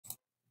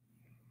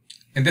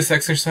In this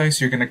exercise,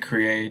 you're going to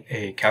create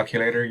a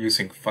calculator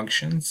using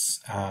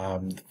functions,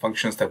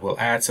 functions that will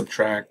add,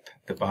 subtract,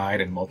 divide,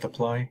 and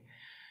multiply.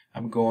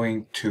 I'm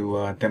going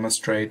to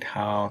demonstrate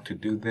how to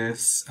do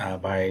this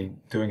by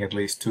doing at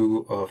least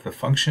two of the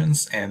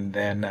functions, and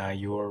then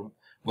you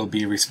will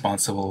be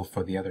responsible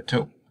for the other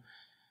two.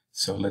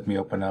 So let me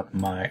open up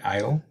my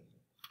idle,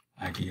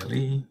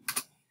 IDLE,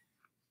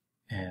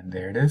 and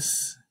there it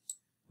is.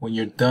 When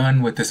you're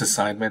done with this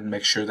assignment,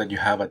 make sure that you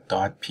have a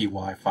 .py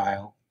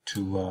file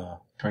to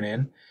turn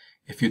in.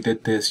 If you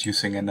did this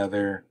using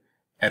another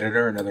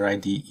editor, another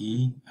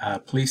IDE,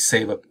 please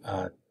save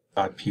a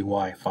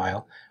 .py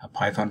file, a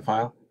Python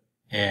file,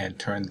 and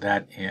turn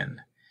that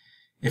in.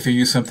 If you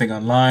use something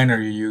online,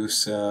 or you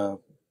use the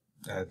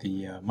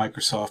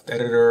Microsoft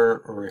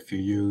editor, or if you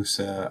use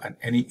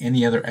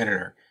any other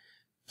editor,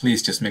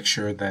 please just make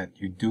sure that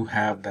you do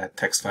have that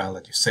text file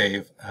that you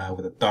save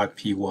with a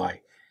 .py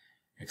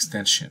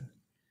extension.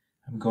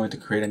 I'm going to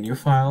create a new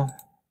file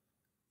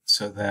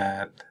so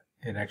that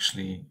it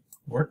actually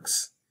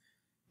works.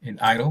 In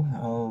idle,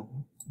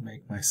 I'll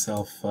make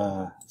myself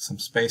some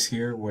space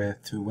here with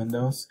two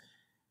windows.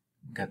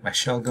 Got my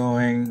shell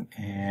going,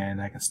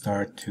 and I can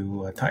start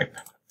to type.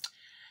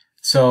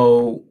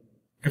 So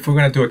if we're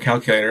going to do a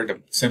calculator,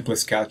 the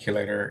simplest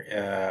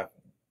calculator,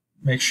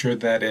 make sure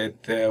that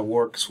it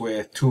works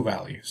with two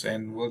values,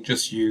 and we'll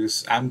just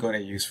use, I'm going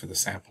to use for the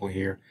sample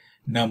here,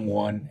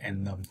 num1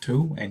 and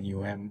num2,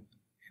 NUM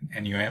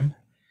and NUM,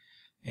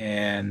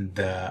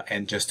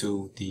 and just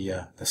do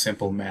the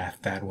simple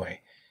math that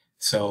way.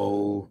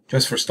 So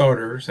just for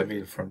starters, I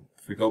mean, if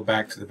we go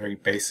back to the very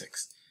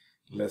basics,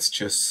 let's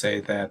just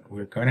say that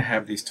we're going to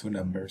have these two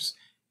numbers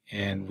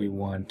and we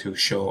want to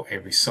show a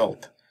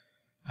result.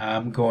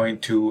 I'm going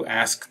to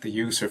ask the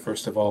user,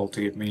 first of all,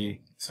 to give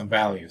me some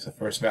values, a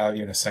first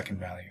value and a second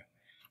value.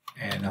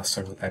 And I'll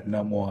start with that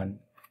num1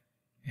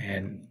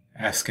 and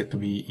ask it to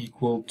be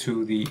equal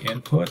to the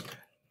input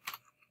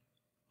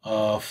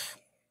of,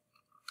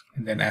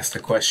 and then ask the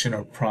question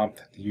or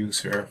prompt the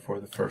user for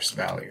the first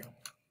value.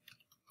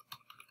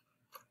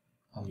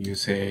 I'll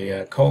use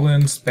a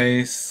colon,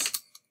 space,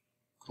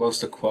 close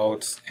the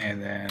quotes,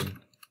 and then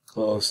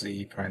close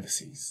the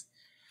parentheses.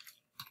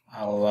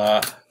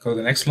 I'll go to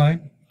the next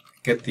line,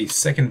 get the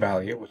second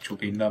value, which will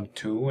be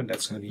num2, and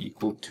that's going to be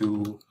equal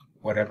to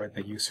whatever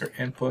the user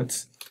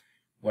inputs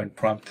when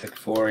prompted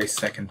for a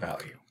second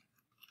value.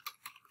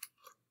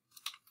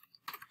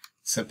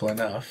 Simple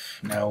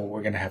enough. Now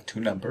we're going to have two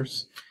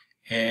numbers,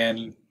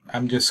 and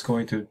I'm just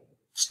going to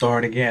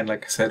start again,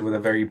 like I said, with a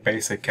very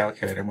basic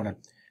calculator. I'm going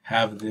to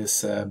have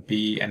this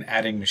be an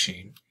adding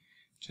machine.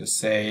 Just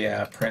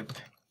say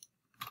print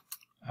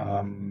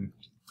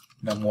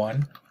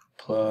num1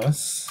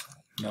 plus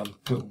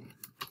num2,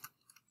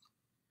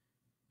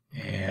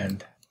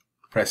 and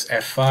press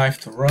F5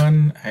 to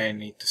run. I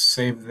need to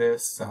save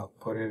this. I'll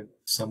put it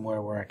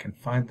somewhere where I can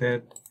find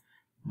it.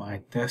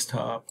 My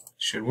desktop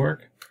should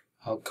work.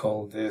 I'll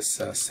call this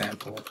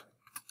sample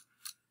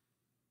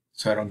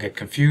so I don't get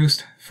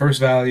confused. First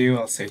value,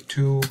 I'll say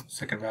 2,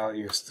 second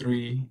value is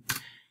 3,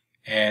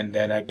 and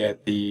then I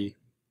get the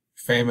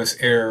famous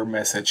error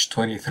message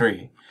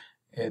 23.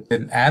 It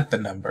didn't add the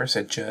numbers,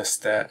 it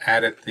just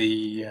added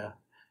the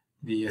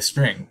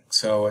string.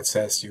 So it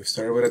says you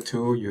started with a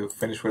 2, you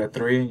finish with a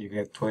 3, you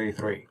get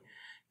 23.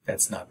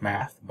 That's not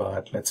math,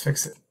 but let's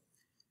fix it.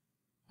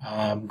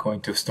 I'm going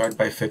to start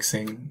by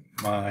fixing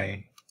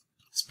my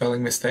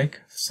spelling mistake,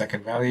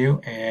 second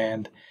value,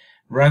 and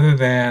rather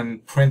than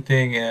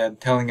printing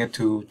and telling it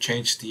to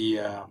change the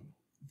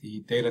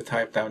data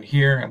type down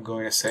here, I'm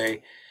going to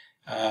say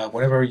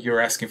whenever you're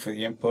asking for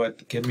the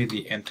input, give me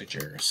the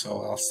integer.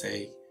 So I'll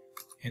say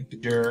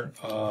integer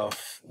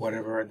of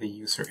whatever the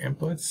user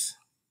inputs.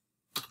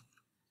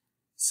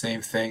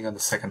 Same thing on the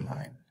second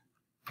line,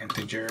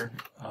 integer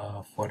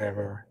of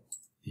whatever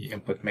the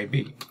input may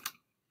be.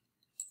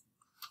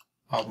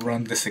 I'll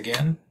run this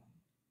again.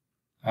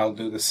 I'll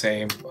do the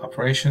same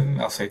operation.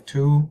 I'll say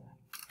 2,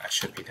 that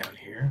should be down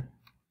here,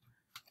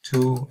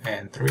 2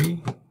 and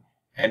 3,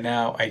 and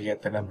now I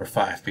get the number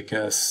 5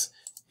 because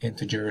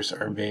integers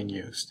are being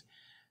used.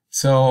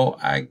 So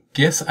I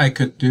guess I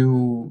could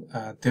do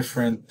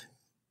different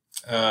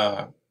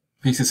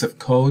pieces of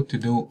code to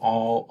do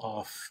all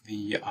of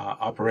the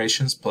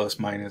operations, plus,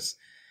 minus,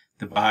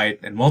 divide,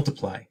 and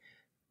multiply.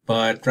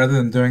 But rather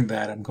than doing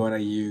that, I'm going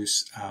to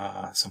use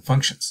some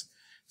functions.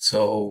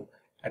 So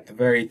at the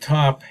very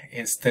top,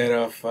 instead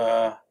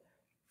of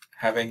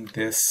having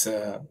this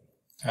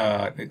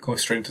go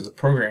straight into the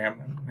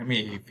program, let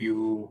me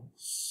view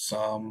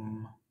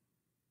some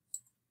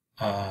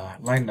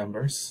line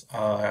numbers.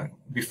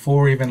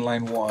 Before even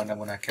line 1, I'm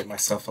going to give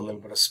myself a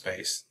little bit of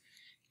space.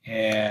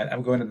 And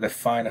I'm going to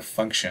define a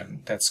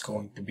function that's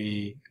going to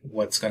be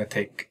what's going to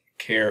take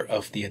care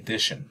of the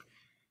addition.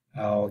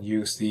 I'll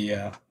use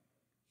the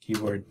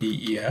keyword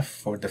def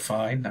for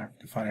define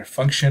our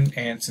function,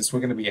 and since we're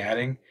going to be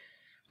adding,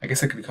 I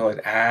guess I could call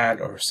it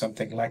add or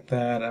something like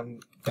that. I'm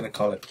going to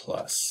call it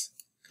plus,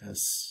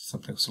 because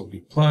some things will be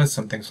plus,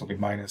 some things will be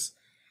minus.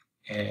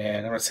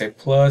 And I'm going to say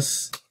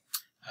plus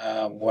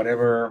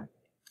whatever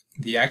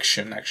the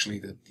action, actually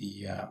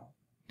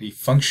the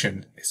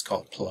function is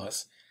called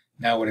plus.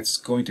 Now what it's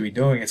going to be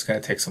doing, it's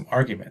going to take some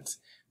arguments.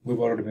 We've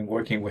already been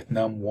working with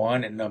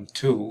num1 and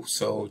num2,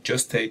 so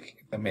just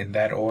take them in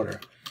that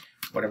order.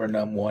 Whatever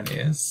num1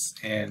 is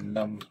and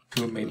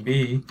num2 may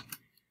be,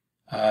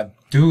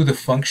 do the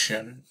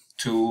function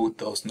to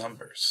those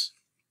numbers.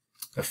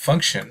 The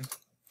function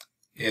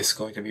is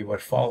going to be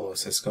what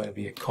follows. It's going to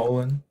be a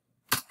colon,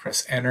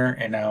 press enter,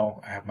 and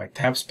now I have my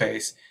tab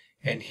space,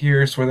 and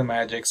here's where the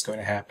magic's going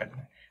to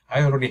happen.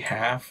 I already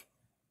have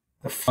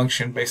the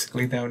function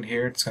basically down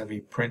here. It's going to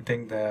be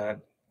printing the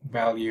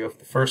value of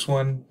the first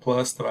one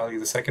plus the value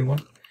of the second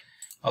one.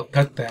 I'll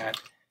cut that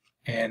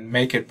and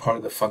make it part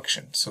of the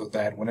function so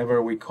that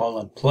whenever we call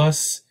on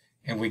plus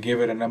and we give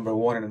it a number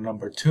 1 and a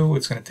number 2,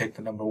 it's going to take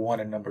the number 1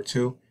 and number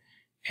 2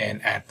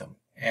 and add them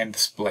and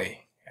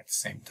display at the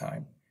same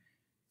time.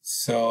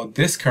 So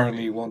this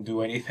currently won't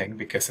do anything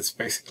because it's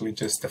basically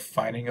just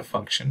defining a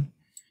function,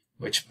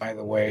 which by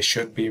the way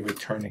should be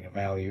returning a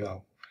value.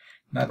 I'll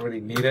not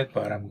really need it,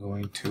 but I'm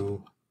going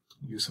to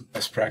use a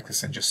best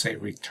practice and just say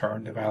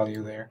return the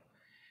value there.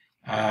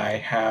 I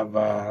have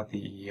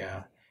the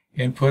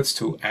inputs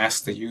to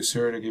ask the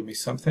user to give me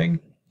something.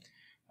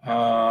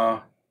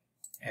 And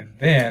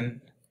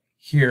then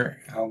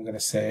here I'm going to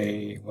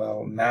say,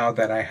 well, now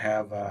that I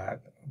have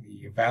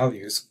the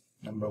values,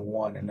 number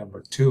 1 and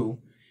number 2,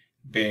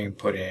 being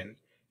put in,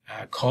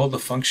 call the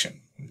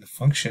function. And the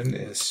function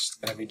is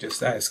going to be just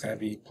that. It's going to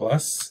be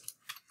plus,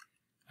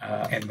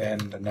 and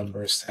then the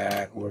numbers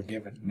that were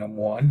given,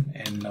 num1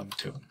 and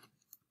num2.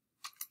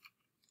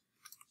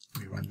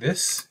 We run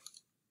this.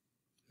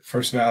 The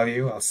first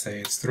value, I'll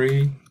say it's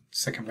 3.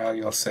 Second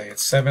value, I'll say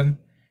it's 7,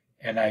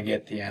 and I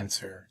get the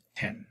answer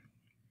 10.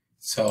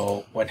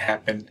 So what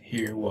happened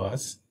here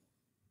was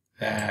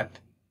that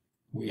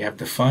we have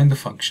defined the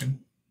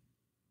function.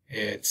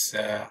 It's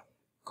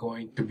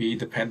going to be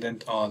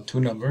dependent on two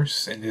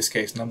numbers, in this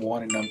case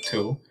num1 and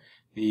num2.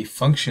 The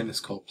function is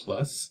called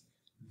plus.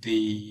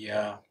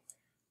 The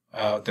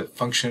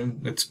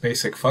function, its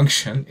basic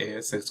function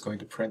is it's going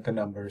to print the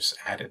numbers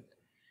added.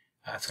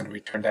 It's going to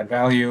return that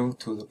value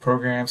to the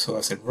program, so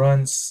as it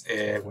runs,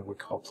 when we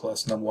call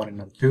plus num1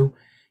 and num2,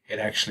 it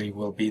actually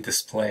will be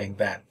displaying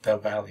the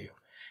value.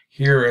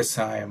 Here, as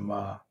I am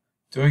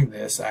doing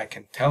this, I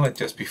can tell it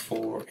just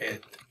before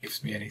it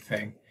gives me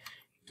anything.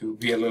 To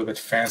be a little bit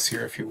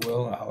fancier, if you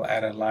will, I'll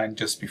add a line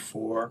just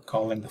before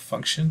calling the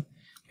function,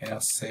 and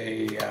I'll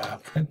say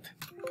print,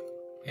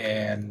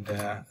 and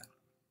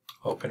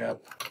open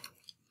up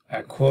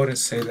a quote and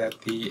say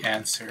that the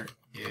answer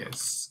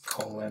is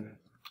colon,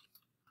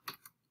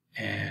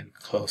 and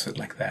close it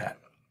like that.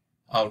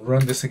 I'll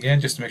run this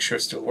again just to make sure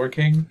it's still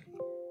working,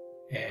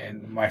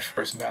 and my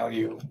first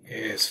value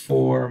is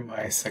 4,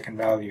 my second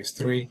value is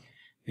 3,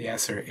 the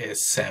answer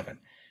is 7.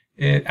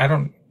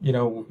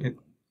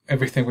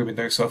 Everything we've been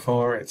doing so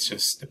far, it's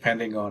just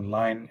depending on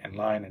line and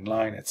line and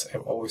line. It's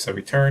always a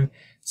return.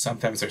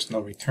 Sometimes there's no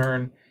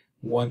return.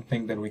 One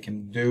thing that we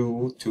can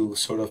do to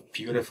sort of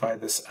beautify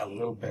this a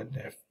little bit,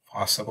 if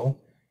possible,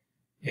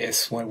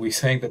 is when we're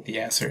saying that the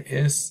answer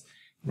is,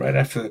 right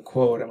after the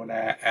quote, I'm going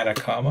to add a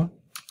comma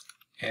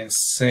and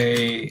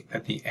say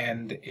that the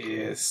end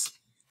is,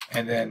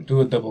 and then do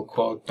a double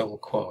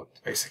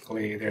quote.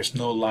 Basically, there's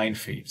no line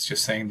feed. It's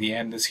just saying the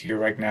end is here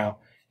right now,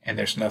 and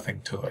there's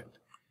nothing to it.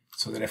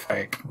 So that if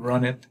I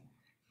run it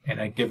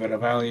and I give it a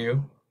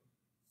value,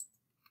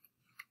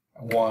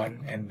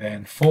 1 and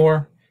then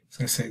 4, it's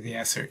going to say the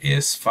answer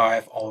is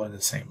 5, all in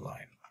the same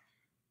line.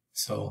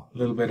 So a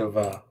little bit of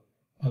a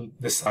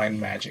design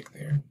magic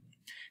there.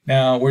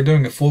 Now we're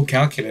doing a full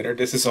calculator.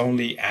 This is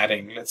only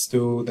adding. Let's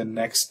do the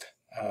next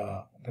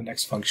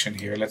function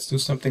here. Let's do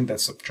something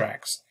that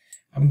subtracts.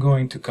 I'm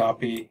going to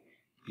copy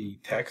the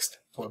text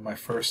for my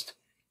first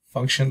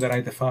function that I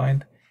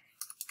defined,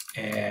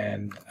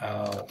 and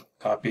I'll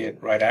copy it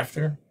right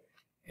after.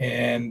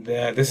 And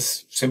this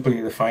is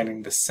simply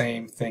defining the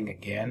same thing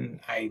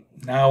again. I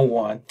now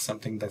want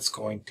something that's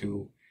going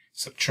to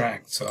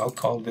subtract, so I'll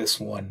call this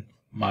one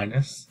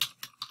minus.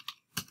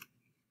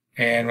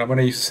 And I'm going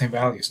to use the same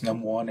values,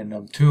 num1 and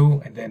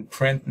num2, and then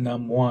print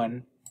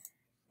num1,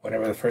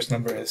 whatever the first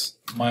number is,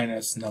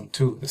 minus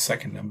num2, the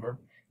second number,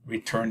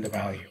 return the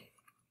value.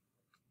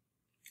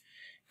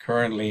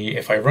 Currently,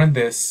 if I run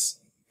this,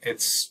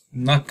 it's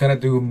not going to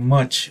do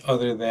much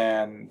other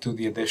than do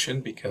the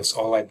addition, because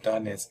all I've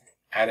done is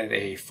added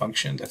a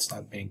function that's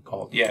not being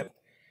called yet.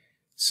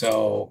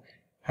 So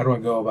how do I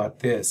go about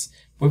this?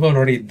 We've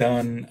already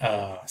done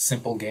a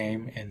simple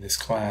game in this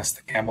class,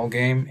 the camel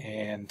game,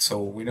 and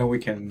so we know we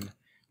can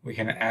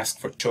ask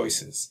for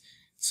choices.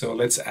 So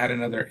let's add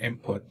another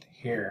input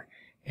here,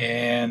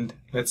 and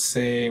let's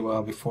say,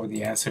 well, before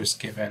the answer is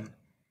given,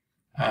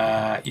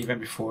 even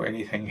before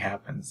anything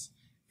happens,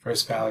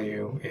 first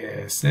value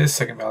is this,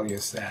 second value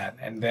is that,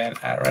 and then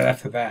right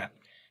after that,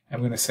 I'm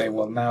going to say,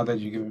 well, now that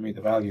you've given me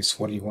the values,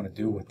 what do you want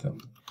to do with them?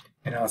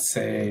 And I'll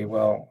say,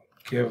 well,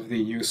 give the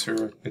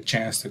user the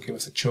chance to give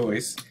us a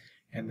choice,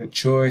 and the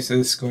choice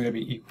is going to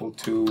be equal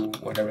to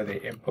whatever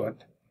they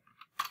input.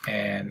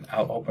 and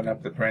I'll open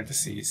up the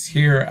parentheses.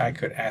 Here I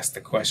could ask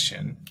the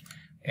question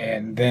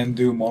and then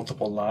do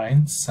multiple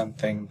lines,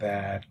 something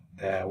that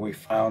we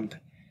found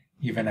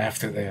even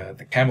after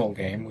the camel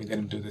game. We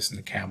didn't do this in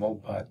the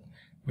camel, but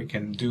we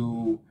can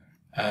do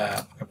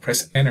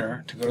press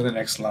enter to go to the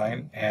next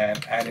line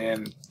and add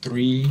in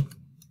 3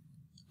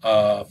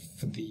 of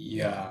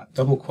the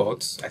double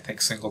quotes. I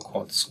think single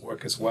quotes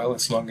work as well,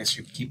 as long as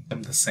you keep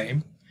them the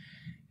same.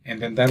 And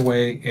then that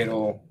way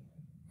it'll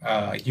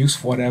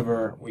use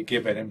whatever we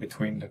give it in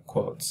between the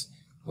quotes.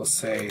 We'll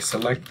say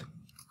select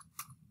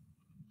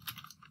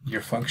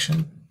your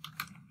function,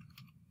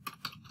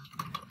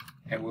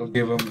 and we'll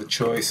give them the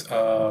choice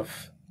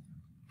of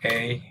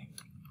A,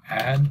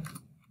 add,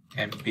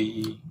 and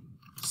B,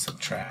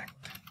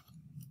 subtract.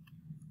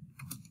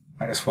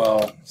 Might as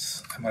well,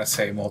 I'm going to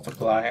say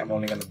multiply. I'm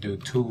only going to do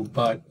 2,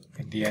 but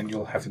in the end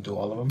you'll have to do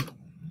all of them.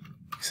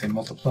 Say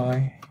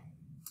multiply,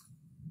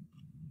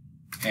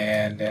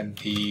 and then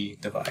the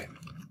divide.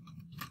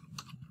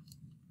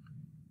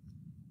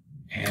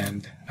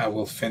 And I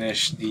will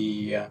finish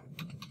the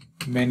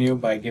menu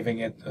by giving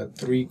it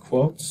 3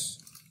 quotes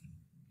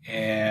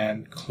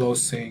and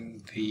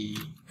closing the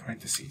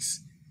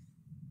parentheses.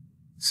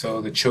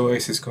 So the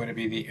choice is going to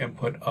be the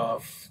input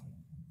of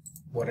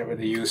whatever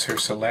the user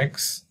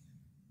selects.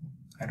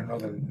 I don't know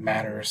that it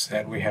matters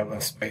that we have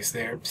a space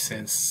there,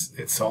 since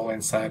it's all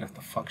inside of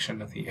the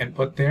function of the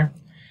input there.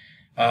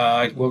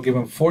 We'll give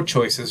them 4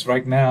 choices.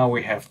 Right now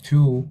we have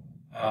 2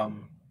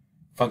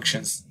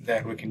 functions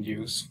that we can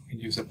use. We can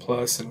use the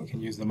plus and we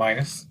can use the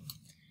minus.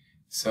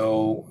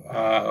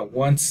 So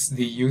once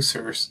the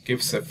user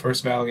gives a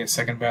first value and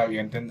second value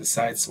and then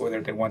decides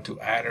whether they want to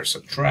add or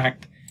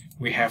subtract,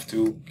 we have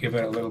to give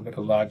it a little bit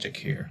of logic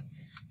here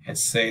and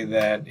say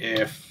that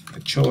if the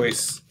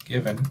choice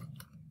given,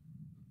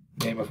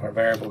 name of our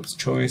variable is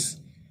choice,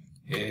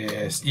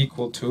 is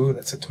equal to,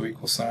 that's a 2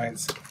 equal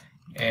signs,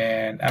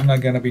 and I'm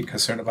not going to be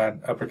concerned about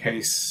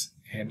uppercase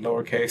and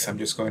lowercase. I'm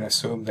just going to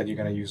assume that you're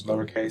going to use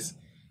lowercase,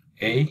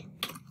 a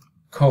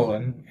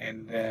colon,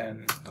 and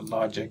then the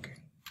logic.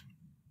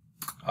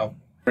 I'll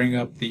bring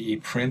up the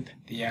print,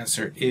 the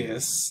answer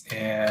is,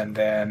 and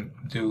then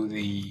do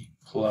the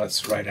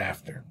plus right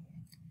after.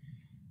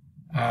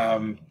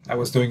 I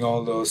was doing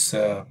all those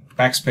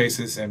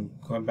backspaces and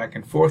going back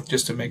and forth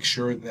just to make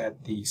sure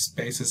that the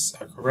spaces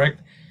are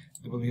correct.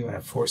 I believe I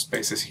have 4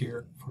 spaces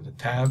here for the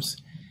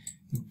tabs.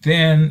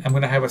 Then I'm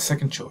going to have a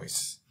second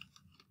choice.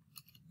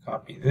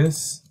 Copy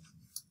this,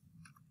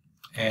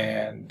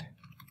 and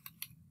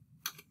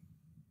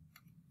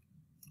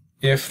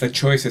if the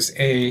choice is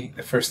A,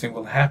 the first thing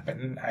will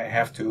happen, I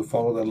have to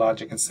follow the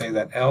logic and say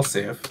that else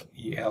if,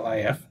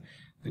 E-L-I-F,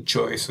 the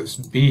choice was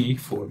B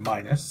for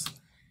minus,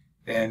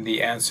 then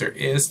the answer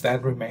is,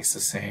 that remains the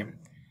same,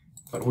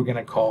 but we're going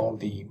to call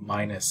the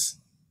minus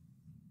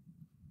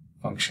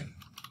function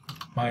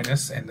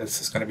minus, and this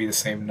is going to be the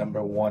same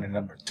number 1 and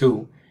number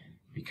 2,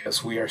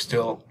 because we are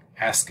still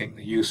asking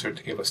the user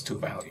to give us 2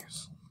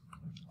 values.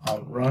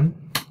 I'll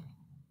run.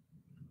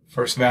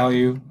 First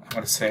value, I'm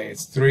going to say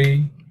it's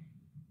 3.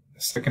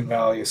 The second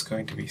value is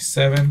going to be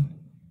 7.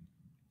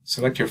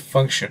 Select your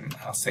function,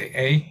 I'll say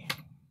A,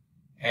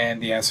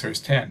 and the answer is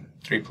 10.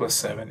 3 plus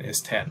 7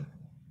 is 10.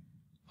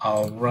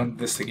 I'll run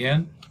this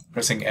again,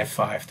 pressing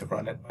F5 to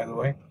run it, by the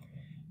way.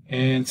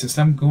 And since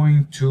I'm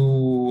going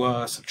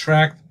to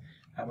subtract,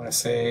 I'm going to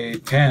say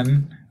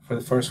 10 for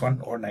the first one,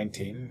 or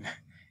 19,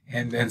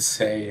 and then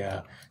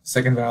say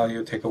second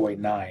value, take away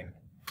 9.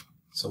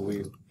 So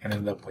we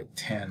ended up with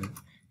 10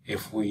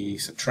 if we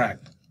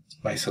subtract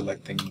by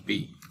selecting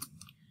B.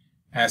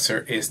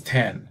 Answer is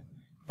 10.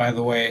 By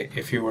the way,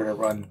 if you were to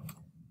run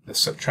the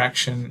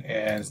subtraction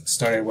and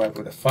started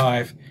with a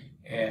 5,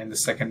 and the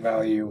second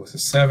value was a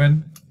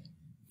 7,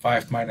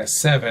 5 minus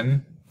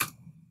 7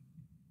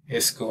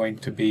 is going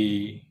to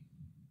be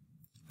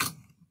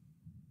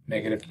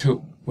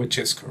 -2, which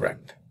is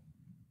correct.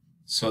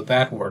 So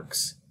that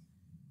works.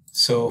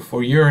 So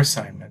for your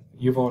assignment,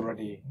 you've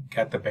already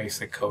got the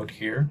basic code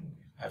here.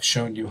 I've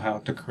shown you how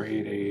to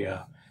create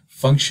a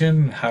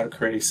function, how to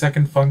create a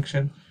second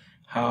function,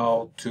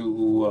 how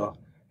to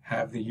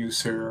have the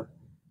user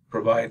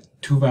provide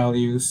 2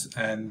 values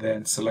and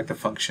then select a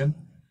function.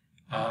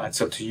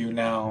 It's up to you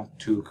now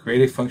to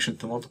create a function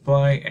to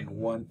multiply and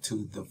one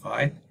to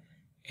divide,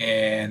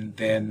 and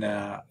then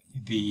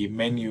the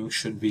menu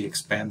should be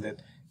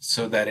expanded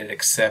so that it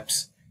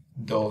accepts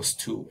those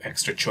 2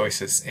 extra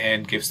choices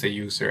and gives the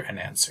user an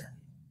answer.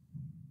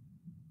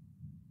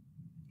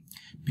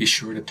 Be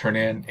sure to turn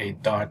in a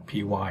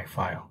 .py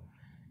file.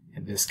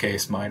 In this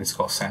case, mine is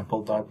called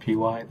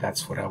sample.py.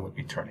 That's what I would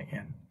be turning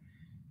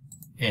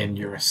in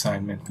your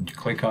assignment. When you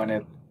click on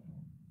it,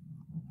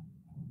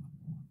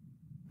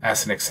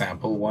 as an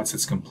example, once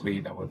it's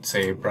complete, I would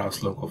say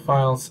browse local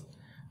files.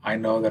 I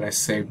know that I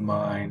saved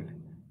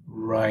mine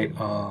right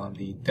on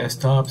the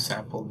desktop.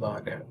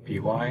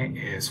 Sample.py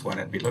is what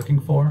I'd be looking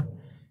for,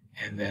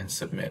 and then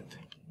submit.